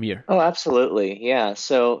premiere? Oh, absolutely. Yeah.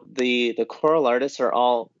 So the choral artists are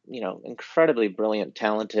all, incredibly brilliant,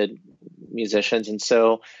 talented musicians. And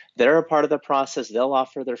so they're a part of the process. They'll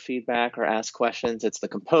offer their feedback or ask questions. It's the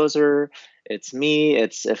composer, it's me,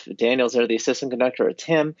 it's if Daniel's there, the assistant conductor, it's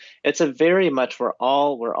him. It's a very much we're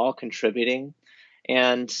all contributing.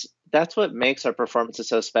 And that's what makes our performances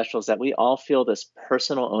so special, is that we all feel this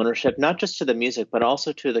personal ownership, not just to the music, but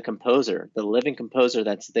also to the composer, the living composer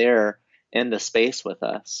that's there in the space with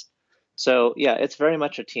us. So yeah, it's very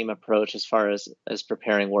much a team approach as far as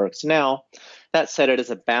preparing works. Now, that said, it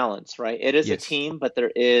is a balance, right? It is a Yes. team, but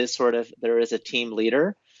there is a team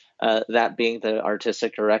leader, that being the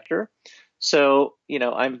artistic director. So,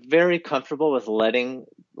 I'm very comfortable with letting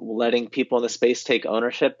people in the space take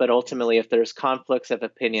ownership, but ultimately, if there's conflicts of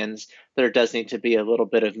opinions, there does need to be a little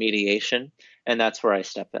bit of mediation, and that's where I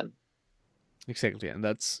step in. Exactly, and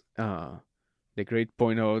that's the great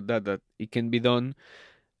point of that it can be done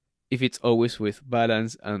if it's always with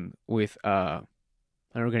balance and with an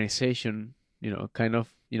organization. Kind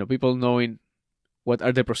of people knowing what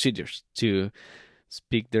are the procedures to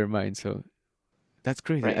speak their mind. So that's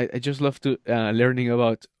great. Right. I just love to learning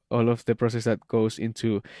about all of the process that goes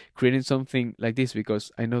into creating something like this,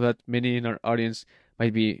 because I know that many in our audience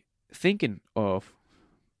might be thinking of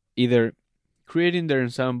either creating their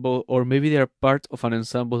ensemble, or maybe they are part of an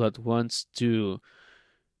ensemble that wants to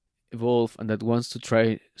evolve and that wants to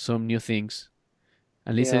try some new things.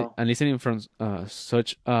 And Yeah. listening from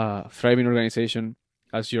such a thriving organization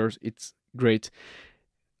as yours, it's great.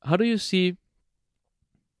 How do you see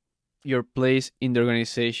your place in the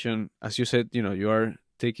organization? As you said, you are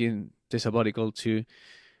taking the sabbatical to.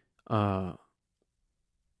 Uh,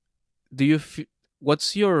 do you?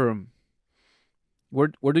 What's your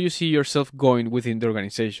where do you see yourself going within the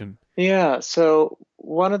organization? Yeah, so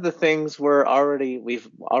one of the things we've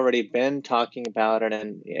already been talking about, and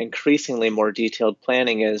in increasingly more detailed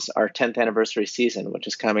planning, is our 10th anniversary season, which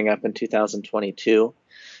is coming up in 2022.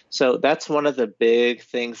 So that's one of the big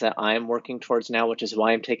things that I'm working towards now, which is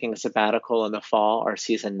why I'm taking a sabbatical in the fall, our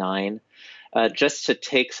season 9, just to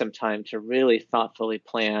take some time to really thoughtfully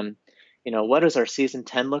plan, what does our season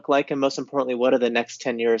 10 look like? And most importantly, what do the next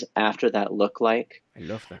 10 years after that look like? I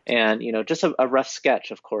love that. And just a rough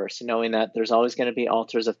sketch, of course, knowing that there's always going to be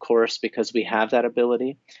alters, of course, because we have that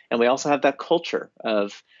ability, and we also have that culture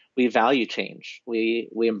of we value change, we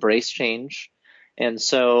embrace change. And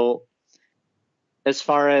so as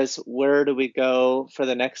far as where do we go for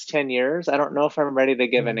the next 10 years, I don't know if I'm ready to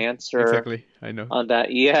give an answer Exactly, I know. on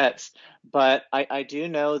that yet, but I do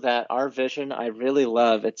know that our vision I really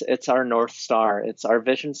love. It's our North Star. It's our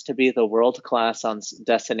visions to be the world-class on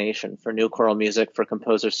destination for new choral music for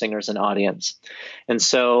composers, singers, and audience. And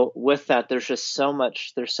so with that, there's so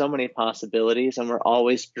many possibilities, and we're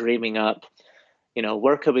always dreaming up,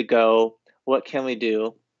 where could we go? What can we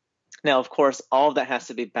do? Now, of course, all of that has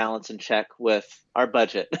to be balanced and check with our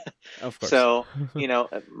budget. Of course. So,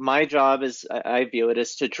 my job is, I view it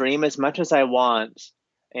as to dream as much as I want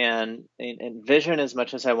and vision as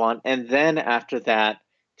much as I want. And then after that,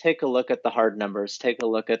 take a look at the hard numbers, take a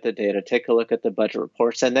look at the data, take a look at the budget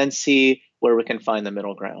reports, and then see where we can find the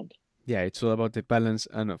middle ground. Yeah, it's all about the balance,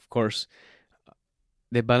 and of course,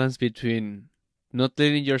 the balance between not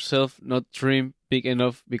letting yourself not dream big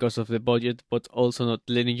enough because of the budget, but also not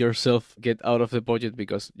letting yourself get out of the budget,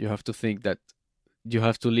 because you have to think that you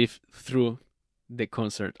have to live through the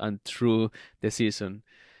concert and through the season.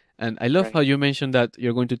 And I love how Right. you mentioned that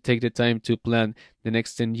you're going to take the time to plan the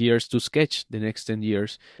next 10 years, to sketch the next 10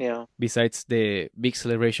 years, Yeah. besides the big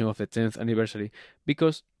celebration of the 10th anniversary.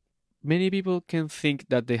 Because many people can think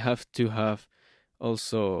that they have to have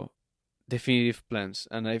also definitive plans.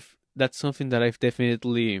 And that's something that I've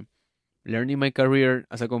definitely learned in my career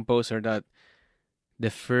as a composer, that the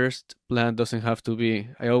first plan doesn't have to be.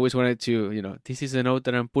 I always wanted to, this is the note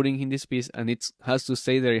that I'm putting in this piece, and it has to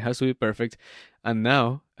stay there. It has to be perfect. And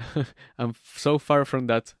now I'm so far from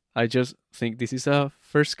that. I just think this is a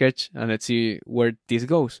first sketch, and let's see where this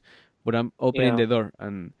goes. But I'm opening Yeah. the door.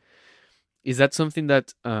 And is that something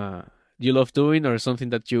that you love doing, or something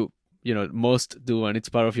that you most do, and it's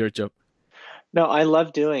part of your job? No, I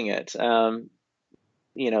love doing it.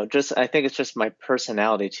 Just I think it's just my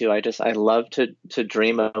personality too. I love to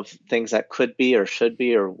dream of things that could be or should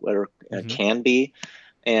be or Hmm. can be,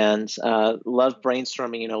 and love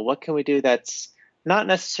brainstorming. What can we do that's not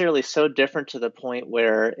necessarily so different to the point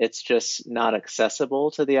where it's just not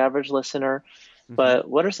accessible to the average listener, Hmm. but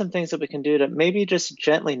what are some things that we can do to maybe just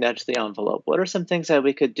gently nudge the envelope? What are some things that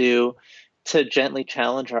we could do to gently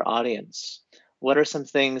challenge our audience? What are some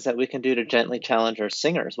things that we can do to gently challenge our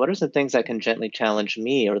singers? What are some things that can gently challenge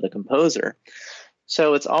me or the composer?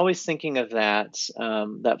 So it's always thinking of that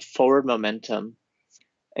forward momentum.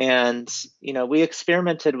 And we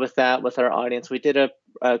experimented with that with our audience. We did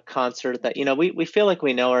a concert that we feel like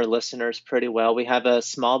we know our listeners pretty well. We have a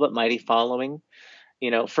small but mighty following.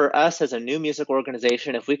 For us as a new music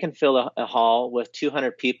organization, if we can fill a hall with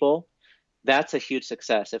 200 people, that's a huge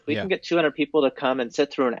success. If we Yeah. can get 200 people to come and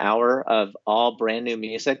sit through an hour of all brand new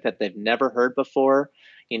music that they've never heard before,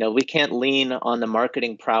 we can't lean on the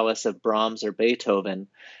marketing prowess of Brahms or Beethoven.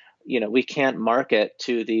 We can't market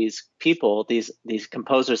to these people, these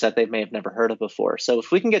composers that they may have never heard of before. So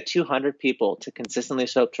if we can get 200 people to consistently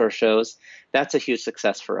show up to our shows, that's a huge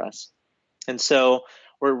success for us. And so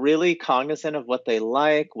we're really cognizant of what they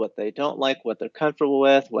like, what they don't like, what they're comfortable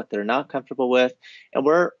with, what they're not comfortable with. And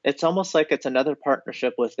it's almost like it's another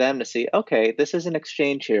partnership with them to see, okay, this is an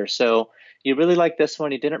exchange here. So you really like this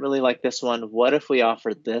one, you didn't really like this one. What if we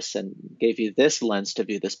offered this and gave you this lens to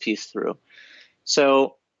view this piece through?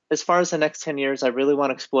 So as far as the next 10 years, I really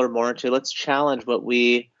want to explore more into, let's challenge what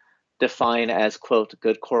we define as, quote,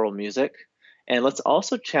 good choral music. And let's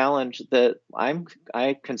also challenge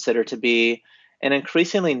I consider to be an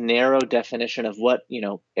increasingly narrow definition of what,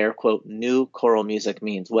 air quote, new choral music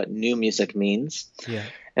means, what new music means. Yeah.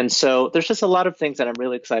 And so there's just a lot of things that I'm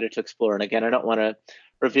really excited to explore. And again, I don't want to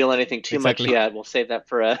reveal anything too much Exactly. yet. We'll save that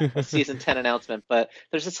for a season 10 announcement, but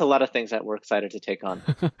there's just a lot of things that we're excited to take on.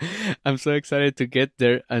 I'm so excited to get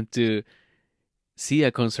there and to see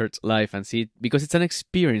a concert live and see it, because it's an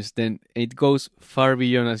experience. Then it goes far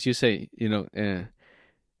beyond, as you say. Then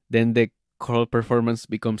the choral performance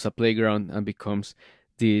becomes a playground and becomes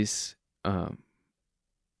this um,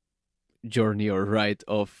 journey or ride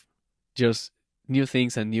of just new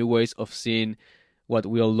things and new ways of seeing what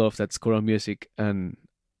we all love, that's choral music. And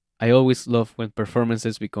I always love when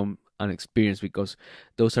performances become an experience, because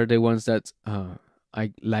those are the ones that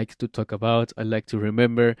I like to talk about, I like to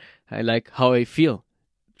remember, I like how I feel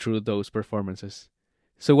through those performances.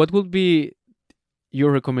 So, what would be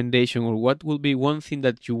your recommendation, or what will be one thing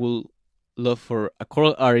that you will love for a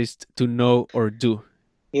choral artist to know or do?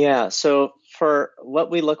 Yeah, so for what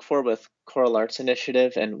we look for with Choral Arts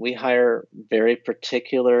Initiative, and we hire very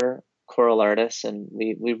particular choral artists, and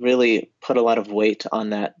we really put a lot of weight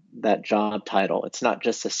on that job title. It's not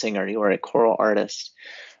just a singer, you are a choral artist.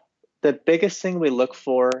 The biggest thing we look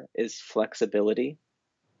for is flexibility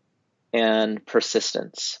and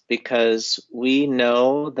persistence, because we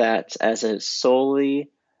know that as a solely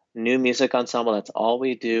new music ensemble, that's all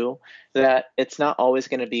we do, that it's not always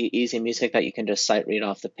going to be easy music that you can just sight read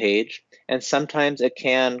off the page. And sometimes it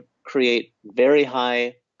can create very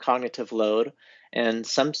high cognitive load, and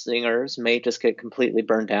some singers may just get completely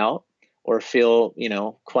burned out or feel,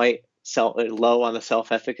 quite low on the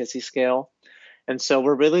self-efficacy scale. And so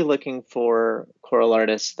we're really looking for choral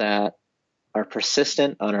artists that are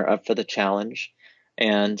persistent and are up for the challenge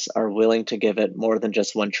and are willing to give it more than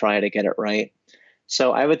just one try to get it right.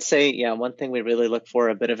 So I would say, yeah, one thing we really look for,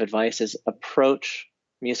 a bit of advice, is approach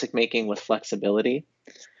music making with flexibility,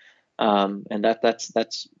 and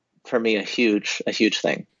that's for me a huge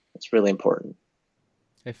thing. It's really important.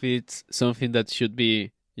 I feel it's something that should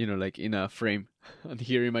be, like in a frame and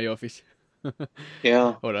here in my office,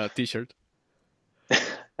 Yeah, or a T-shirt.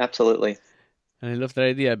 absolutely. And I love that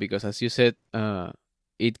idea because, as you said,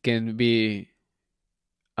 it can be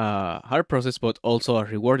a hard process, but also a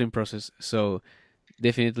rewarding process. So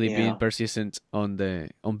definitely being Yeah, persistent on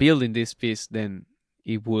building this piece, then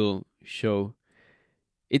it will show.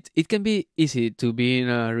 It can be easy to be in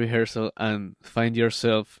a rehearsal and find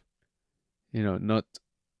yourself, not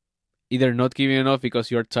either not giving enough because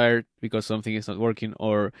you're tired because something is not working,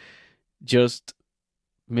 or just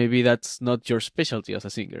maybe that's not your specialty as a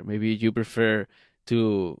singer. Maybe you prefer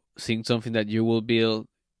to sing something that you will build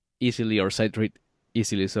easily or sight read.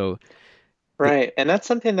 easily. So the, Right. And that's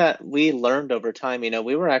something that we learned over time. There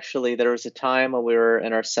was a time when we were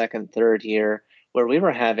in our second, third year where we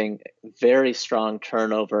were having very strong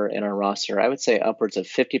turnover in our roster. I would say upwards of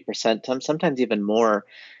 50%, sometimes even more.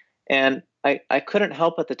 And I couldn't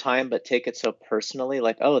help at the time but take it so personally,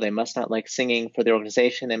 like, oh, they must not like singing for the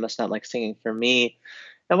organization. They must not like singing for me.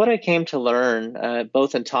 And what I came to learn,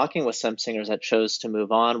 both in talking with some singers that chose to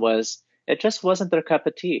move on, was it just wasn't their cup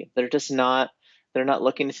of tea. They're not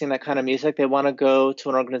looking to sing that kind of music. They want to go to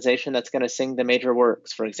an organization that's going to sing the major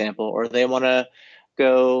works, for example, or they want to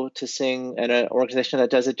go to sing in an organization that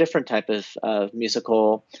does a different type of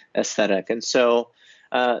musical aesthetic. And so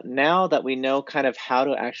now that we know kind of how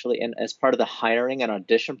to actually, and as part of the hiring and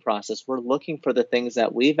audition process, we're looking for the things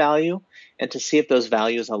that we value and to see if those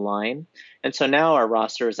values align. And so now our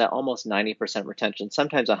roster is at almost 90% retention,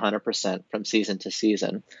 sometimes 100% from season to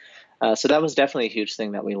season. So that was definitely a huge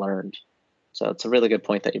thing that we learned. So it's a really good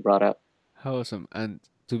point that you brought up. how awesome. And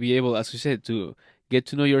to be able, as you said, to get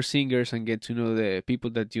to know your singers and get to know the people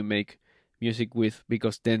that you make music with,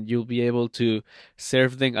 because then you'll be able to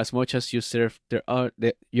serve them as much as you serve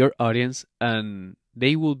your audience, and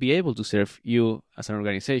they will be able to serve you as an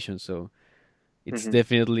organization. So it's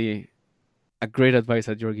definitely a great advice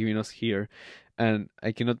that you're giving us here. And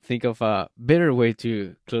I cannot think of a better way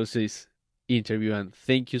to close this interview. And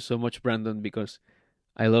thank you so much, Brandon, because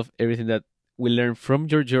I love everything that we learn from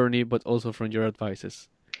your journey, but also from your advices.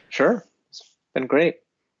 Sure. It's been great.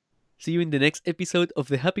 See you in the next episode of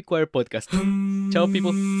the Happy Choir Podcast. Ciao,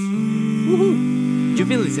 people. Woohoo! You've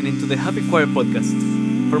been listening to the Happy Choir Podcast.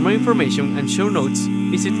 For more information and show notes,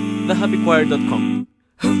 visit thehappychoir.com.